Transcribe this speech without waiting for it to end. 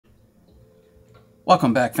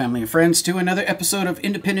Welcome back, family and friends, to another episode of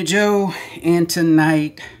Independent Joe. And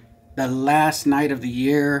tonight, the last night of the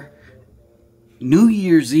year, New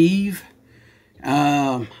Year's Eve,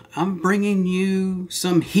 I'm bringing you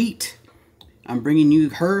some heat. I'm bringing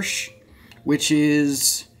you Hirsch, which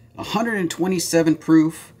is 127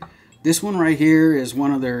 proof. This one right here is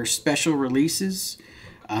one of their special releases.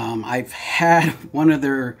 I've had one of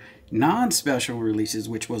their non-special releases,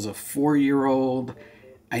 which was a 4-year-old.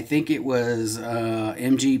 I think it was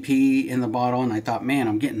MGP in the bottle, and I thought, man,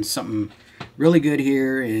 I'm getting something really good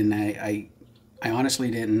here. And I honestly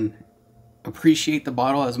didn't appreciate the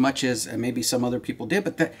bottle as much as maybe some other people did.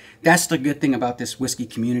 But that's the good thing about this whiskey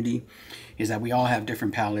community, is that we all have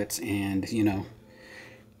different palates, and you know,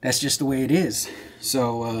 that's just the way it is.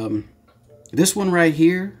 So this one right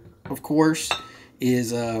here, of course,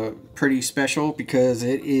 is pretty special because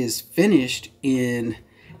it is finished in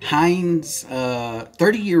Heinz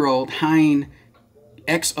 30-year-old Heinz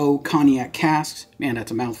XO Cognac casks. Man, that's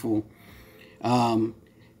a mouthful. And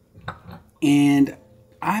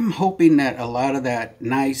I'm hoping that a lot of that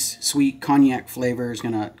nice, sweet cognac flavor is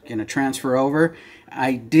gonna transfer over.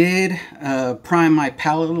 I did prime my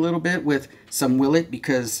palate a little bit with some Willett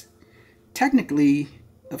because technically,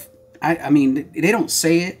 I mean, they don't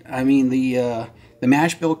say it. I mean, the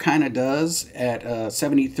mash bill kind of does at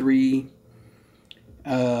 72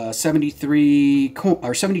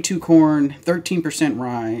 corn, 13%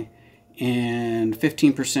 rye, and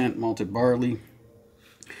 15% malted barley,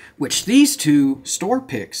 which these two store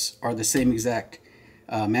picks are the same exact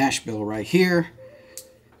mash bill right here.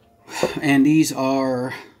 And these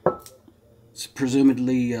are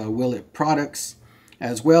presumably Willett products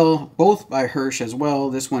as well, both by Hirsch as well.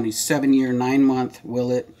 This one is 7-year 9-month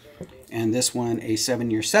Willett, and this one a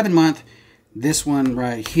 7-year 7-month. This one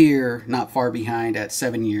right here, not far behind at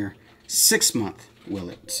 7-year 6-month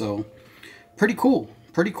Willett. So pretty cool,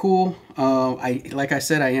 pretty cool. Like I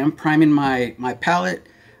said, I am priming my palate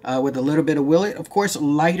with a little bit of Willett. Of course,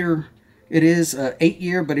 lighter. It is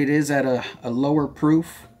 8-year, but it is at a lower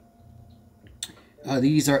proof.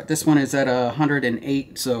 This one is at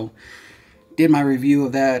 108. So did my review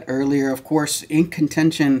of that earlier. Of course, in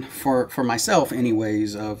contention for myself,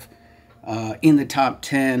 anyways, of in the top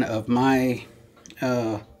 10 of my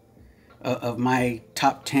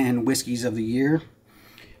top 10 whiskeys of the year.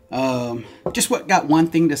 Just got one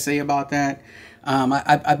thing to say about that.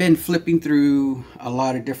 I've been flipping through a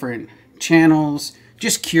lot of different channels,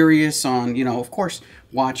 just curious on, you know, of course,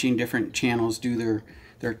 watching different channels do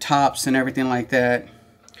their tops and everything like that.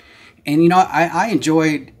 And you know, I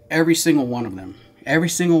enjoyed every single one of them. Every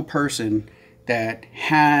single person that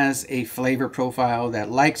has a flavor profile,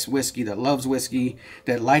 that likes whiskey, that loves whiskey,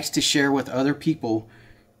 that likes to share with other people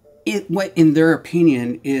what in their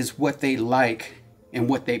opinion is what they like and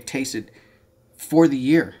what they've tasted for the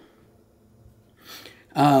year.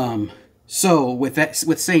 So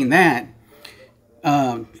with saying that,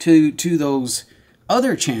 to those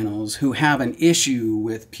other channels who have an issue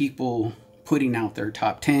with people putting out their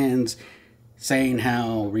top 10s, saying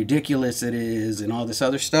how ridiculous it is and all this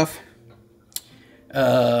other stuff,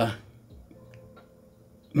 I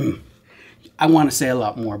want to say a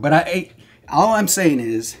lot more, but all I'm saying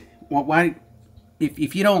is, why,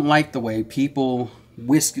 if you don't like the way people,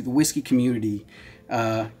 the whiskey community,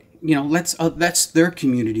 you know, let's their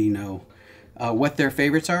community know what their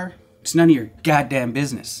favorites are. It's none of your goddamn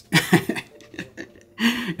business.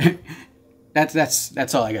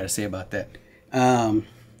 That's all I got to say about that.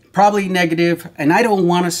 Probably negative, and I don't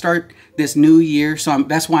want to start this new year, so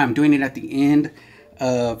that's why I'm doing it at the end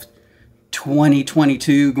of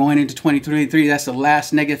 2022, going into 2023. That's the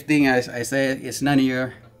last negative thing I say. It's none of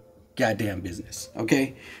your goddamn business.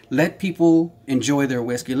 Okay, let people enjoy their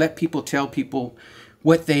whiskey. Let people tell people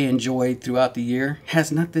what they enjoyed throughout the year.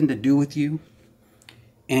 Has nothing to do with you.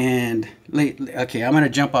 And okay, I'm gonna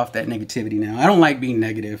jump off that negativity now. I don't like being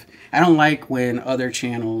negative. I don't like when other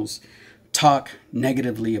channels talk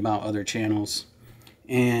negatively about other channels,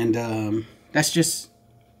 and that's just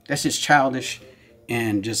childish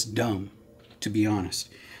and just dumb, to be honest.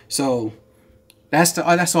 So that's all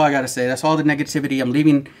I gotta say. That's all the negativity. I'm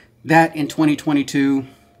leaving that in 2022.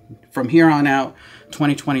 From here on out,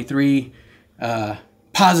 2023,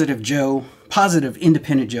 positive Joe, positive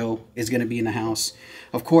Independent Joe is gonna be in the house.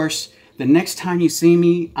 Of course, the next time you see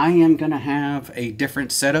me, I am gonna have a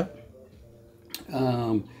different setup.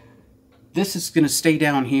 This is gonna stay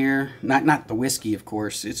down here. Not the whiskey, of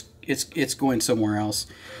course. It's going somewhere else,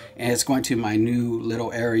 and it's going to my new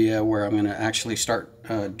little area where I'm gonna actually start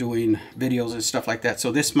doing videos and stuff like that.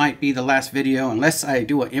 So this might be the last video, unless I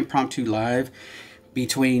do an impromptu live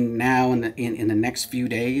between now and in the next few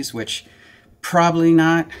days, which Probably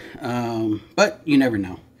not, but you never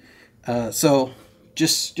know. So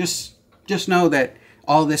just know that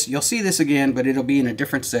all this, you'll see this again, but it'll be in a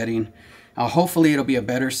different setting. Hopefully it'll be a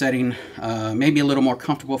better setting, maybe a little more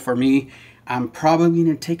comfortable for me. I'm probably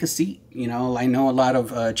going to take a seat. You know, I know a lot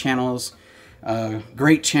of channels,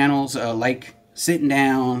 great channels, like sitting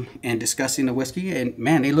down and discussing the whiskey, and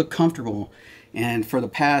man, they look comfortable. And for the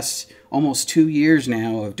past almost 2 years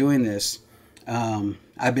now of doing this,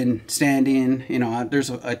 I've been standing. You know, there's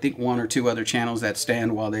I think 1 or 2 other channels that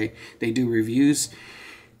stand while they do reviews.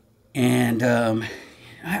 And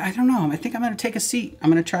I don't know. I think I'm going to take a seat.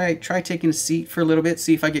 I'm going to try taking a seat for a little bit,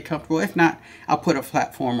 see if I get comfortable. If not, I'll put a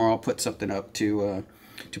platform or I'll put something up to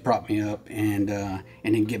prop me up, and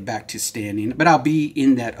then get back to standing. But I'll be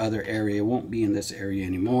in that other area. Won't be in this area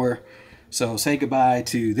anymore. So say goodbye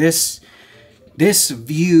to this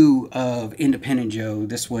view of Independent Joe.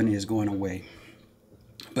 This one is going away.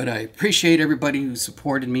 But I appreciate everybody who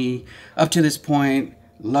supported me up to this point.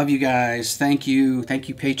 Love you guys. Thank you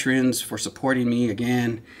patrons for supporting me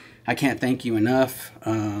again. I can't thank you enough.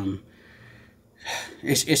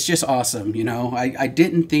 It's just awesome. You know, I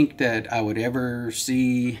didn't think that I would ever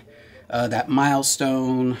see that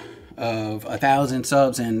milestone of 1,000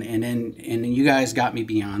 subs, and then you guys got me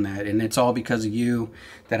beyond that, and it's all because of you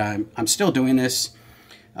that I'm still doing this.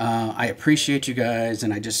 I appreciate you guys,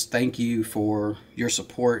 and I just thank you for your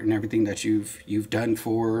support and everything that you've done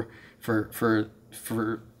for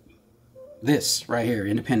this right here,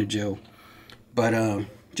 Independent Joe. But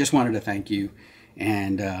just wanted to thank you,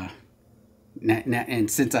 and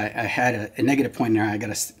since I had a negative point there, I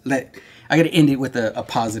gotta end it with a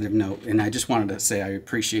positive note, and I just wanted to say I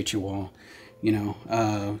appreciate you all. You know,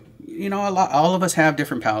 all of us have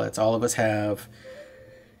different palates. All of us have.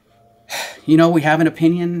 You know, we have an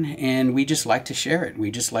opinion, and we just like to share it.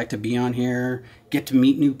 We just like to be on here, get to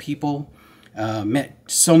meet new people. Met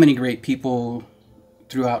so many great people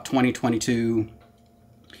throughout 2022,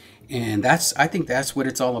 and I think that's what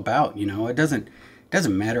it's all about. You know, it doesn't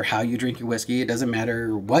matter how you drink your whiskey. It doesn't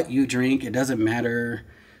matter what you drink. It doesn't matter.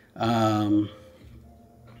 You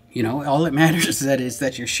know, all that matters is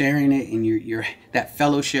that you're sharing it, and you're that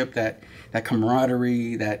fellowship, that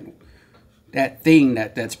camaraderie, that thing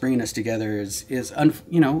that's bringing us together is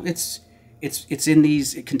you know, it's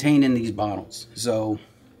contained in these bottles. So,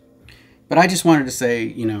 but I just wanted to say,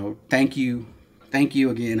 you know, thank you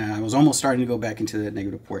again. I was almost starting to go back into the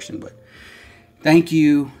negative portion, but thank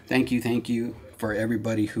you for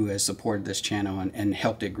everybody who has supported this channel and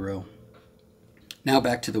helped it grow. Now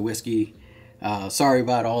back to the whiskey. Sorry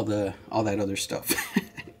about all that other stuff.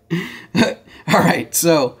 All right,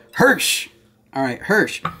 so Hirsch. All right,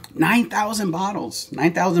 Hirsch, 9,000 bottles,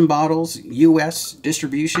 U.S.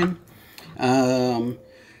 distribution.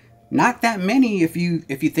 Not that many if you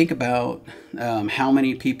think about how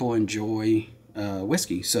many people enjoy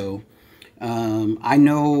whiskey. So I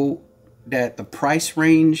know that the price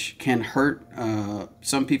range can hurt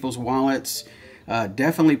some people's wallets.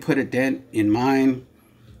 Definitely put a dent in mine.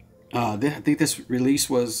 I think this release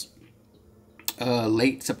was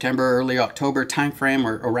late September, early October time frame,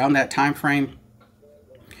 or around that time frame.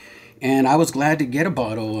 And I was glad to get a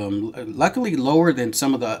bottle, luckily lower than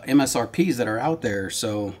some of the MSRPs that are out there.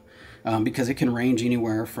 So, because it can range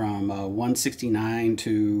anywhere from 169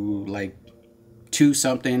 to like 2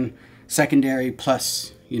 something, secondary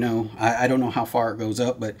plus, you know, I don't know how far it goes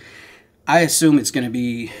up, but I assume it's going to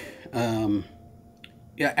be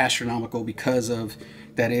astronomical because of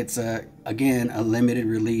that. It's again a limited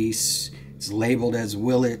release. It's labeled as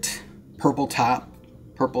Willett, purple top.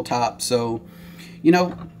 So, you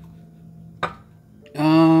know.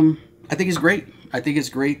 I think it's great. I think it's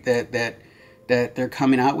great that they're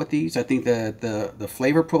coming out with these. I think the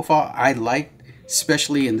flavor profile I like,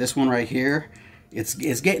 especially in this one right here. It's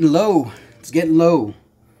getting low. It's getting low,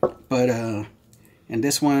 but and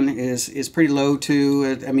this one is pretty low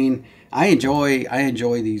too. I mean, I enjoy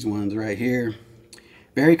these ones right here.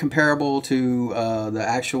 Very comparable to the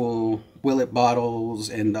actual Willett bottles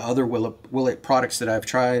and the other Willett products that I've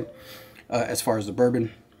tried as far as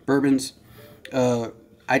the bourbons.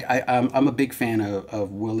 I'm a big fan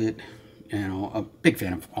of Willett, you know, a big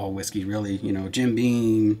fan of all whiskey, really. You know, Jim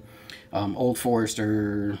Beam, Old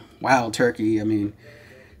Forester, Wild Turkey. I mean,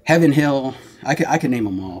 Heaven Hill. I could name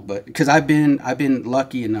them all, but because I've been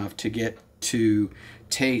lucky enough to get to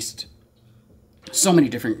taste so many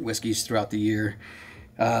different whiskeys throughout the year.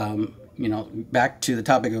 You know, back to the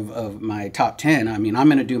topic of my top 10. I mean, I'm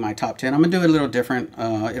going to do my top 10. I'm going to do it a little different.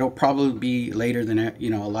 It'll probably be later than, you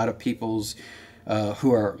know, a lot of people's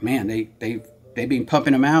who are, man, they've been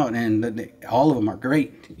pumping them out, and all of them are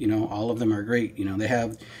great. You know, all of them are great. You know, they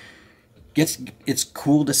have it's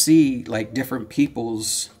cool to see like different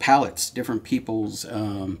people's palates, different people's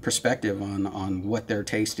perspective on what they're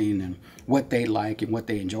tasting and what they like and what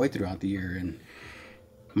they enjoy throughout the year. And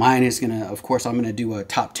mine is gonna, of course, I'm gonna do a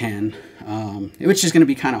top 10, which is gonna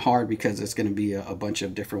be kind of hard because it's gonna be a bunch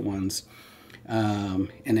of different ones, and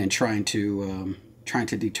then trying to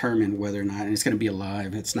determine whether or not, and it's gonna be a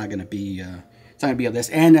live. It's not gonna be it's not gonna be a this.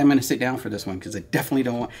 And I'm gonna sit down for this one because I definitely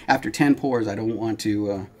don't want, after 10 pours, I don't want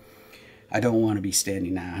to. I don't want to be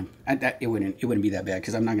standing now. It wouldn't be that bad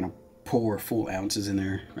because I'm not gonna pour full ounces in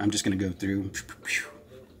there. I'm just gonna go through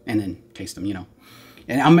and then taste them, you know.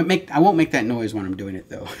 And I won't make that noise when I'm doing it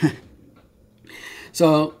though.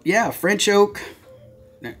 So yeah, French oak.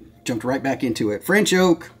 Jumped right back into it. French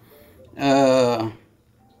oak,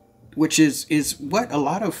 which is what a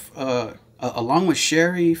lot of along with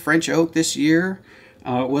sherry, French oak this year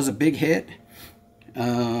was a big hit.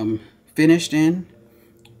 Finished in.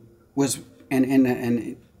 Was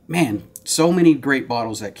and man, so many great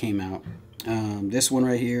bottles that came out. This one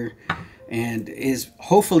right here, and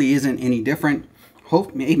hopefully isn't any different.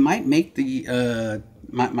 Hope it might make the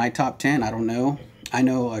my top 10. I don't know. I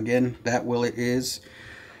know again that Willett is,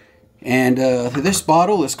 and this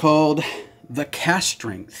bottle is called the Cask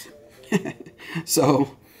Strength.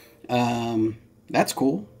 So that's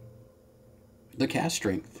cool. The Cask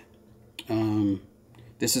Strength.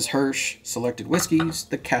 This is Hirsch Selected Whiskeys,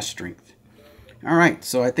 the Cask Strength. All right,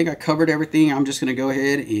 so I think I covered everything. I'm just going to go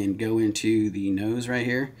ahead and go into the nose right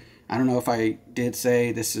here. I don't know if I did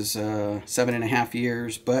say this is 7.5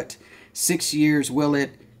 years, but 6 years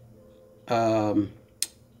Willett,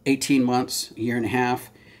 18 months, a year and a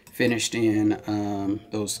half, finished in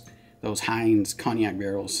those Heinz cognac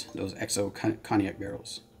barrels, those XO cognac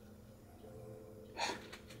barrels.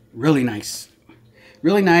 Really nice.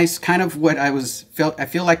 Really nice, kind of what I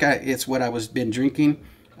feel like it's what I was been drinking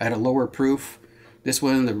at a lower proof. This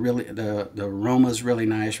one, the aroma's really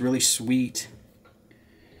nice, really sweet.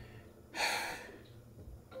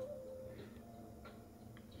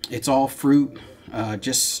 It's all fruit,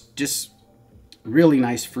 just really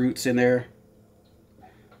nice fruits in there,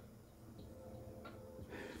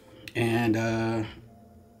 and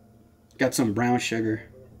got some brown sugar.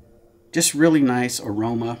 Just really nice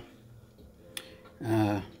aroma.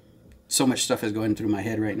 So much stuff is going through my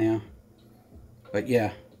head right now, but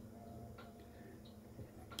yeah,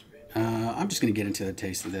 I'm just gonna get into the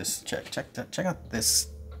taste of this. Check out this.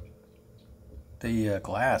 The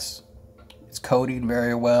glass, it's coated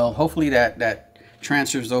very well. Hopefully that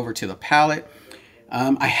transfers over to the palate.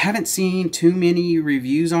 I haven't seen too many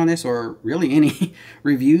reviews on this, or really any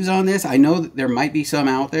reviews on this. I know that there might be some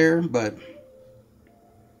out there, but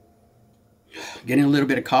getting a little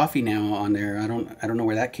bit of coffee now on there. I don't know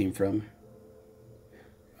where that came from.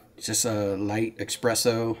 It's just a light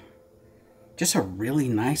espresso. Just a really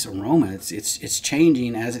nice aroma. It's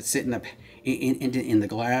changing as it's sitting up in the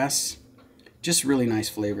glass. Just really nice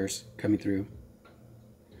flavors coming through.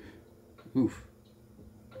 Oof.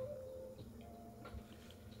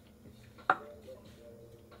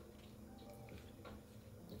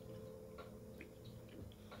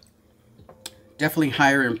 Definitely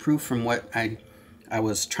higher in proof from what I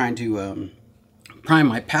was trying to prime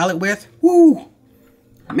my palate with. Woo!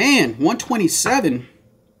 Man, 127.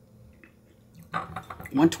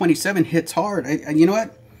 127 hits hard. You know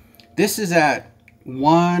what? This is at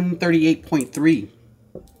 138.3.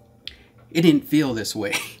 It didn't feel this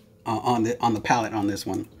way on the palate on this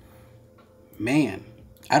one. Man,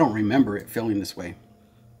 I don't remember it feeling this way.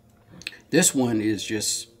 This one is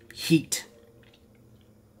just heat.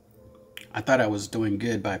 I thought I was doing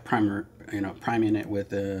good by priming it with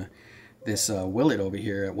this Willett over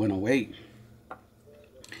here at 108.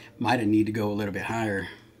 Might have need to go a little bit higher.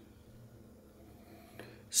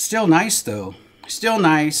 Still nice though. Still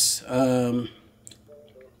nice.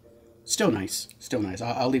 Still nice. Still nice.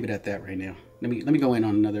 I'll leave it at that right now. Let me go in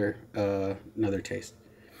on another taste.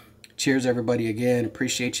 Cheers, everybody. Again,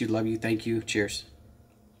 appreciate you, love you, thank you. Cheers.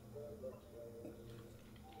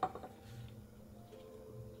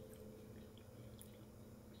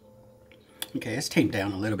 Okay, it's tamed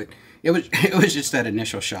down a little bit. It was just that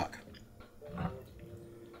initial shock.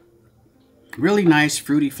 Really nice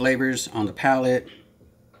fruity flavors on the palate.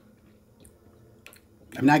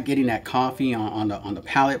 I'm not getting that coffee on the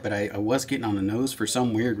palate, but I was getting on the nose for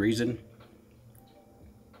some weird reason.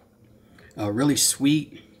 Really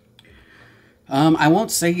sweet. I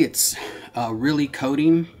won't say it's really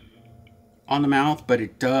coating on the mouth, but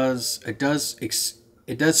it does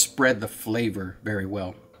spread the flavor very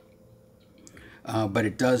well. But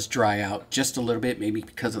it does dry out just a little bit, maybe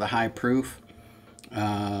because of the high proof.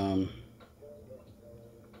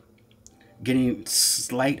 getting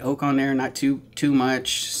slight oak on there, not too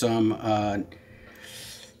much. Some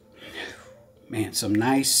some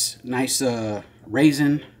nice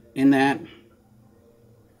raisin in that.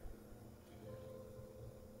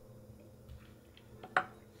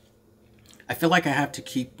 I feel like I have to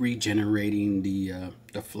keep regenerating the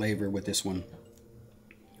flavor with this one.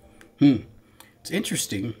 It's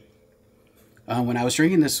interesting. When I was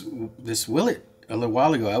drinking this Willett a little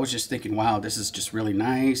while ago, I was just thinking, wow, this is just really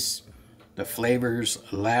nice. The flavors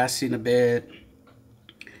lasting a bit.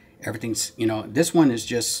 Everything's, this one is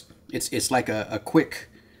just, it's like a quick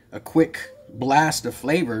blast of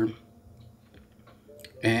flavor.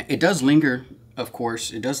 And it does linger, of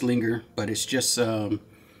course, it does linger, but it's just,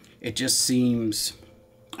 it just seems,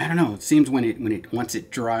 I don't know, it seems once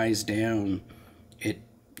it dries down,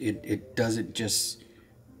 it doesn't just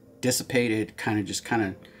dissipate. It kind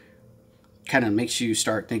of makes you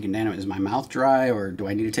start thinking, damn, is my mouth dry, or do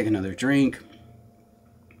I need to take another drink?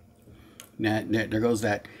 There goes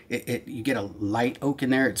that. You get a light oak in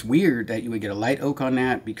there. It's weird that you would get a light oak on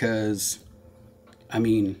that, because, I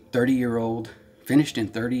mean, 30-year-old, finished in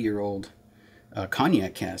 30-year-old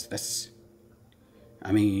cognac cask. That's,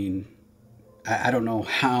 I mean, I don't know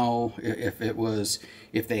how, if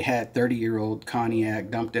they had 30-year-old cognac,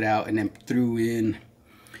 dumped it out, and then threw in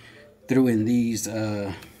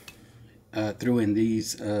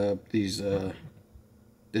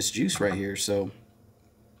this juice right here. So,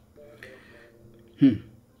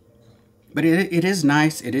 but it is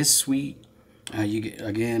nice. It is sweet. You get,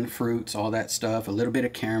 again, fruits, all that stuff. A little bit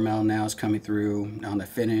of caramel now is coming through on the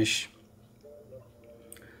finish.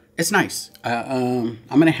 It's nice. I'm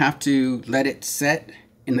gonna have to let it set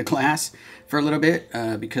in the glass for a little bit,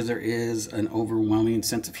 because there is an overwhelming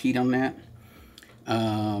sense of heat on that.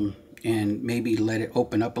 And maybe let it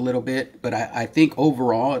open up a little bit. But I think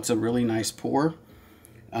overall it's a really nice pour.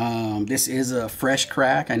 This is a fresh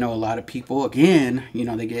crack. I know a lot of people, again,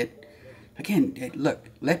 they get, look,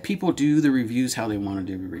 let people do the reviews how they want to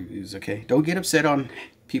do the reviews, okay? Don't get upset on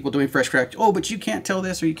people doing fresh crack. Oh, but you can't tell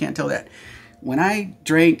this or you can't tell that. When I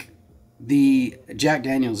drank the Jack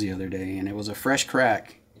Daniels the other day and it was a fresh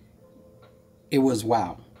crack, it was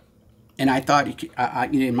wow. And I thought,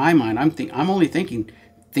 in my mind, I'm only thinking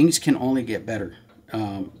things can only get better.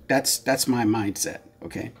 That's my mindset,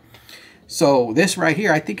 okay? So this right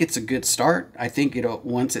here, I think it's a good start. I think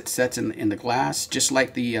once it sets in the glass, just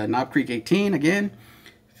like the Knob Creek 18, again,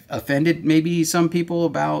 offended maybe some people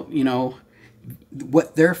about,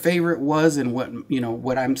 what their favorite was, and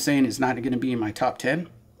what I'm saying is not going to be in my top 10.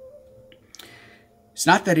 It's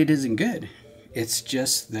not that it isn't good. It's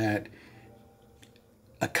just that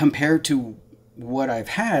compared to what I've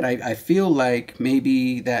had, I feel like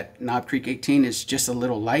maybe that Knob Creek 18 is just a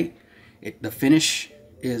little light. The finish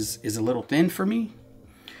is a little thin for me.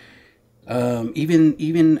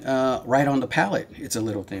 Even right on the palate, it's a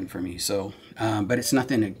little thin for me. So, but it's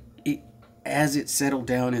nothing. As it settled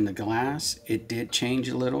down in the glass, it did change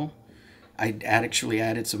a little. I actually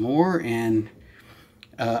added some more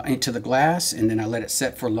into the glass, and then I let it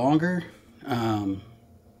set for longer.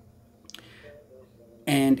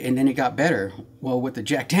 And then it got better. Well, with the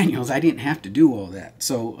Jack Daniels, I didn't have to do all that.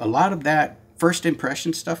 So a lot of that first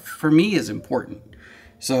impression stuff for me is important.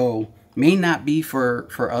 So may not be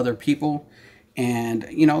for other people. And,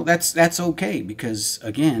 that's okay, because,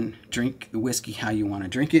 again, drink the whiskey how you want to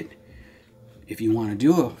drink it. If you want to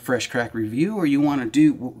do a fresh crack review, or you want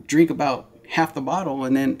to drink about half the bottle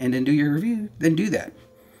and then do your review, then do that.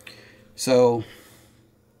 So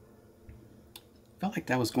felt like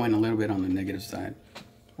that was going a little bit on the negative side.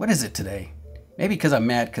 What is it today? Maybe because I'm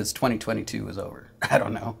mad because 2022 is over. I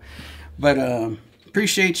don't know. But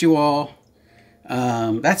appreciate you all.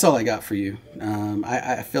 That's all I got for you.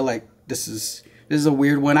 I feel like this is a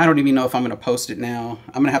weird one. I don't even know if I'm going to post it now.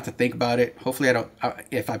 I'm going to have to think about it. Hopefully I don't.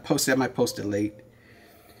 If I post it, I might post it late.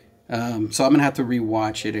 So I'm going to have to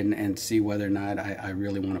rewatch it and see whether or not I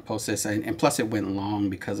really want to post this. And plus it went long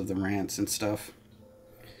because of the rants and stuff.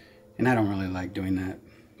 And I don't really like doing that.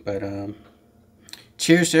 But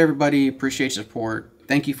cheers to everybody. Appreciate your support.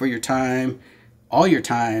 Thank you for your time. All your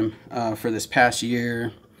time for this past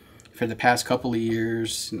year. For the past couple of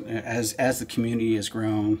years. As the community has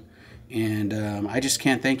grown. And I just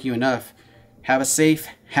can't thank you enough. Have a safe,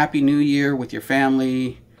 happy new year with your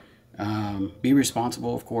family. Be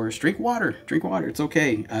responsible, of course. Drink water. Drink water. It's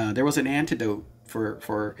okay. There was an antidote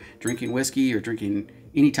for drinking whiskey or drinking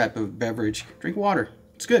any type of beverage. Drink water.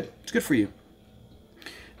 It's good. It's good for you.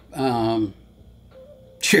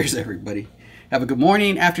 Cheers, everybody. Have a good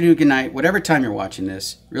morning, afternoon, good night, whatever time you're watching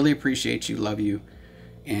this. Really appreciate you. Love you.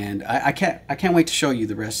 And I can't wait to show you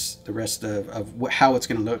the rest of how it's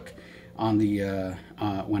going to look on the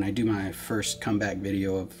when I do my first comeback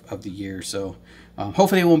video of the year. So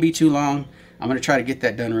hopefully it won't be too long. I'm going to try to get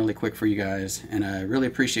that done really quick for you guys. And I really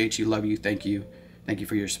appreciate you. Love you. Thank you. Thank you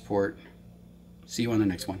for your support. See you on the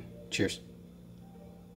next one. Cheers.